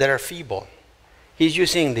that are feeble. He's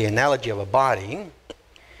using the analogy of a body.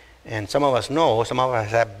 And some of us know, some of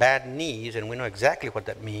us have bad knees, and we know exactly what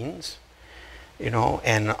that means,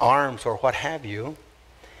 and arms or what have you.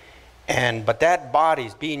 But that body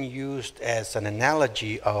is being used as an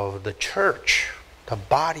analogy of the church, the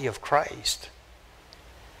body of Christ.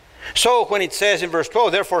 So when it says in verse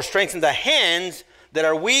 12, therefore strengthen the hands that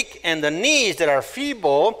are weak and the knees that are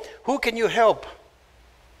feeble, who can you help?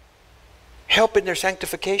 Help in their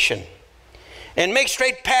sanctification. And make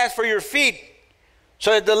straight paths for your feet,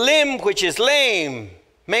 so that the limb which is lame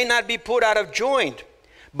may not be put out of joint,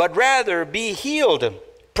 but rather be healed.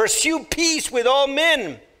 Pursue peace with all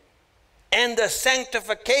men, and the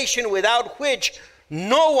sanctification without which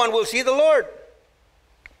no one will see the Lord.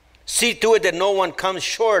 See to it that no one comes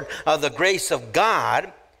short of the grace of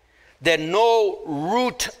God, that no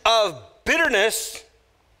root of bitterness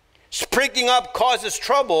springing up causes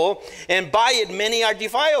trouble, and by it many are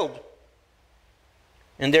defiled.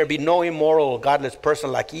 And there be no immoral, godless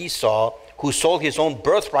person like Esau, who sold his own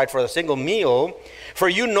birthright for a single meal. For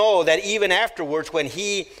you know that even afterwards, when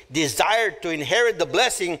he desired to inherit the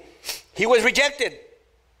blessing, he was rejected.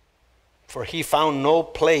 For he found no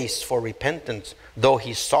place for repentance, though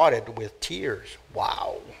he sought it with tears.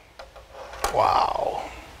 Wow. Wow.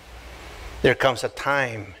 There comes a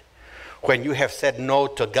time when you have said no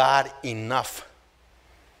to God enough,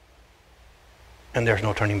 and there's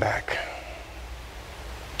no turning back.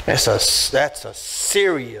 That's a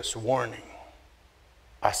serious warning.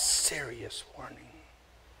 A serious warning.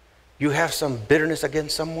 You have some bitterness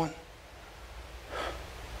against someone?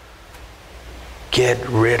 Get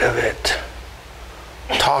rid of it.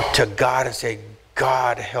 Talk to God and say,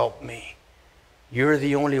 God, help me. You're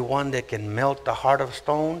the only one that can melt the heart of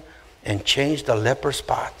stone and change the leper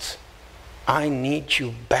spots. I need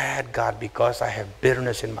you bad, God, because I have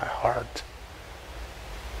bitterness in my heart.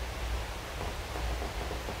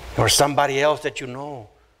 Or somebody else that you know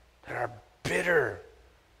that are bitter.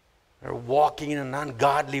 They're walking in an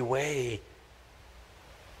ungodly way.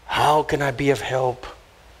 How can I be of help?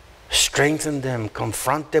 Strengthen them.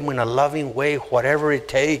 Confront them in a loving way, whatever it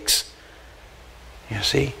takes. You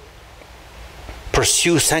see?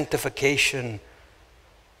 Pursue sanctification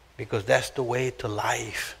because that's the way to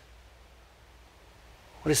life.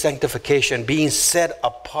 What is sanctification? Being set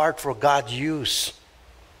apart for God's use.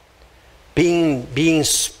 Being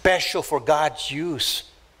special for God's use.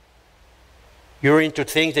 You're into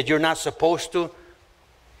things that you're not supposed to.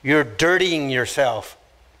 You're dirtying yourself.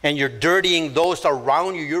 And you're dirtying those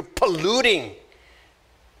around you. You're polluting.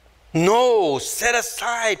 No, set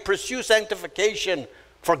aside. Pursue sanctification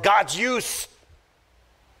for God's use.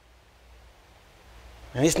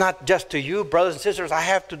 And it's not just to you, brothers and sisters. I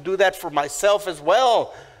have to do that for myself as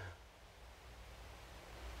well.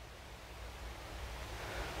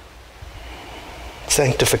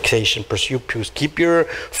 Sanctification, pursue peace. Keep your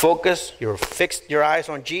focus, fixed your eyes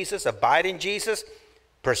on Jesus, abide in Jesus,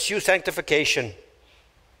 pursue sanctification.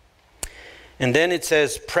 And then it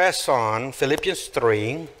says, press on, Philippians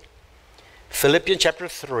 3. Philippians chapter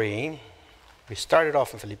 3. We started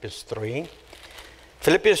off in Philippians 3.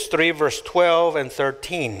 Philippians 3, verse 12 and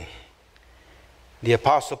 13. The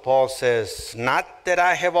Apostle Paul says, not that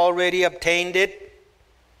I have already obtained it,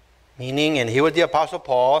 meaning, and here with the Apostle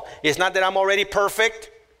Paul, it's not that I'm already perfect.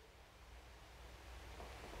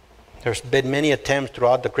 There's been many attempts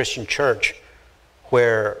throughout the Christian church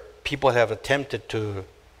where people have attempted to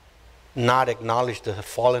not acknowledge the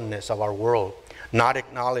fallenness of our world, not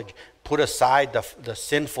acknowledge, put aside the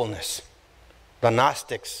sinfulness. The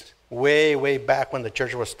Gnostics, way back when the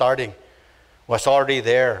church was starting, was already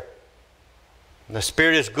there. The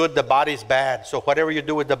spirit is good, the body is bad. So whatever you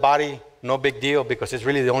do with the body, no big deal, because it's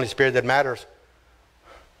really the only spirit that matters.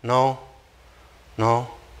 No.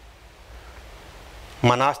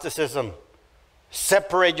 Monasticism.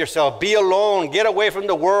 Separate yourself. Be alone. Get away from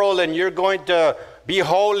the world and you're going to be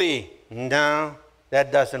holy. No,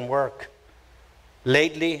 that doesn't work.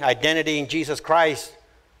 Lately, identity in Jesus Christ.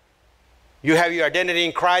 You have your identity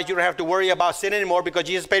in Christ. You don't have to worry about sin anymore because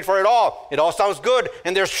Jesus paid for it all. It all sounds good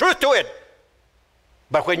and there's truth to it.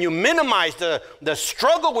 But when you minimize the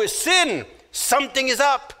struggle with sin, something is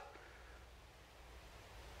up.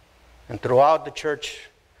 And throughout the church,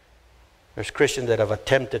 there's Christians that have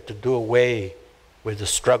attempted to do away with the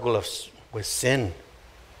struggle with sin.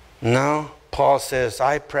 No, Paul says,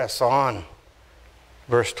 I press on.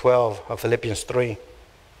 Verse 12 of Philippians 3.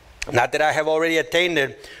 Not that I have already attained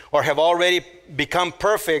it or have already become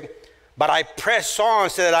perfect, but I press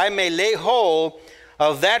on so that I may lay hold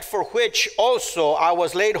of that for which also I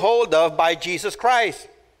was laid hold of by Jesus Christ.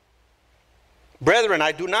 Brethren,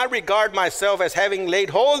 I do not regard myself as having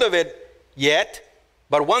laid hold of it yet,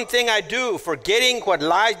 but one thing I do, forgetting what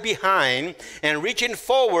lies behind and reaching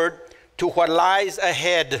forward to what lies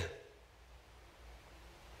ahead.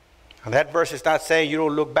 And that verse is not saying you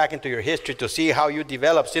don't look back into your history to see how you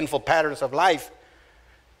develop sinful patterns of life.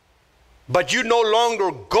 But you no longer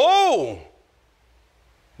go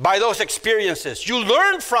by those experiences. You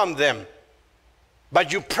learn from them.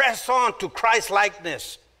 But you press on to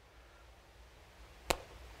Christ-likeness.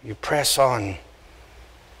 You press on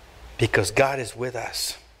because God is with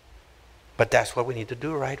us. But that's what we need to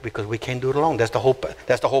do, right? Because we can't do it alone. That's the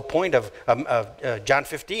whole point of John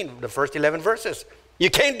 15, the first 11 verses. You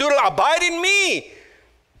can't do it alone. Abide in me.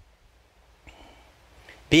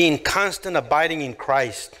 Being constant abiding in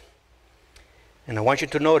Christ. And I want you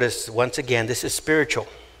to notice, once again, this is spiritual.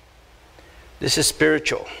 This is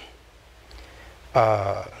spiritual.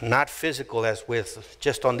 Not physical as with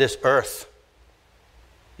just on this earth.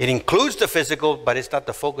 It includes the physical, but it's not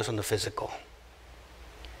the focus on the physical.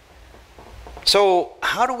 So,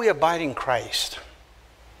 how do we abide in Christ?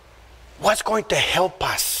 What's going to help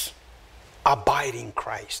us abide in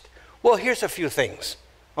Christ? Well, here's a few things.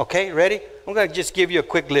 Okay, ready? I'm going to just give you a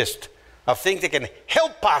quick list of things that can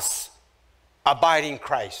help us abide in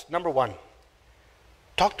Christ. Number one,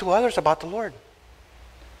 talk to others about the Lord.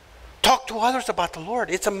 Talk to others about the Lord.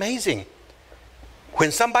 It's amazing.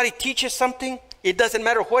 When somebody teaches something, it doesn't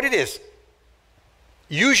matter what it is.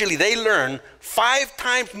 Usually they learn 5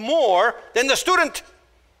 times more than the student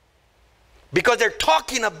because they're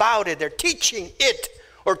talking about it, they're teaching it,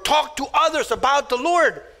 or talk to others about the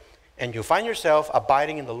Lord. And you find yourself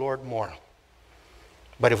abiding in the Lord more.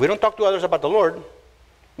 But if we don't talk to others about the Lord,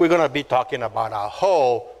 we're going to be talking about a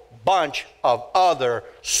whole bunch of other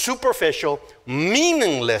superficial,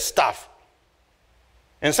 meaningless stuff.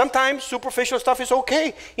 And sometimes superficial stuff is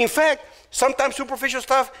okay. In fact, sometimes superficial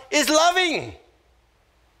stuff is loving.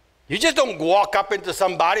 You just don't walk up into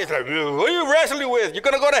somebody and say, who are you wrestling with? You're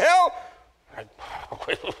going to go to hell?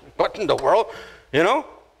 What in the world? You know?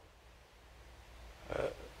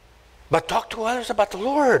 But talk to others about the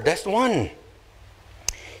Lord. That's one.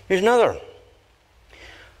 Here's another.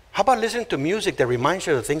 How about listening to music that reminds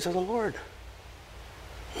you of the things of the Lord?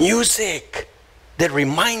 Music that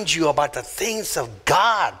reminds you about the things of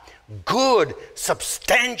God. Good,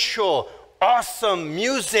 substantial, awesome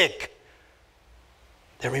music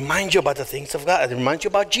that reminds you about the things of God, that reminds you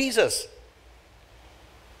about Jesus.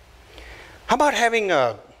 How about having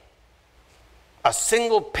a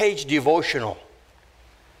single page devotional?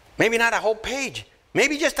 Maybe not a whole page,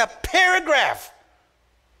 maybe just a paragraph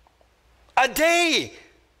a day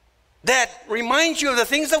that reminds you of the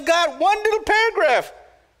things of God. One little paragraph.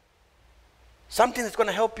 Something that's going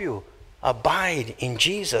to help you abide in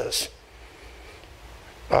Jesus.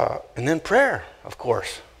 And then prayer, of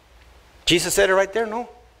course. Jesus said it right there, no?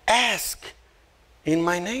 Ask in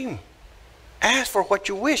my name. Ask for what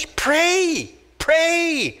you wish. Pray.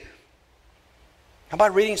 Pray. How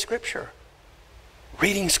about reading Scripture?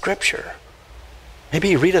 Reading Scripture.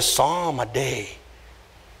 Maybe read a psalm a day.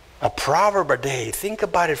 A proverb a day. Think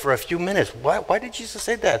about it for a few minutes. Why did Jesus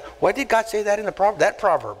say that? Why did God say that in the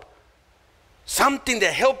proverb? Something to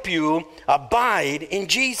help you abide in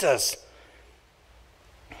Jesus.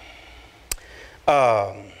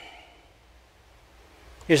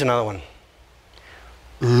 Here's another one.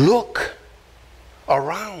 Look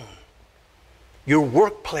around your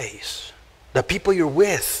workplace, the people you're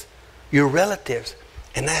with, your relatives,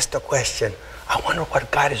 and ask the question, I wonder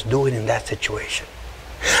what God is doing in that situation.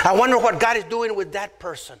 I wonder what God is doing with that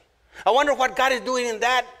person. I wonder what God is doing in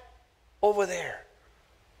that over there.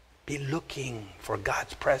 Be looking for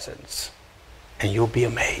God's presence and you'll be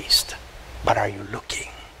amazed. But are you looking?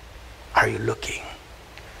 Are you looking?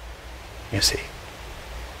 You see.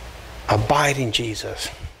 Abide in Jesus.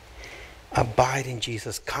 Abide in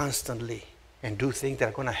Jesus constantly and do things that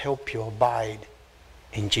are going to help you abide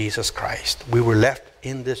in Jesus Christ. We were left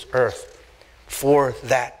in this earth for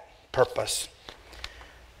that purpose.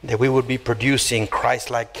 That we would be producing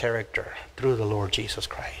Christ-like character through the Lord Jesus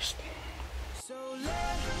Christ. So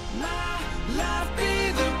let my life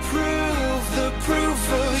be the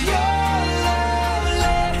proof of your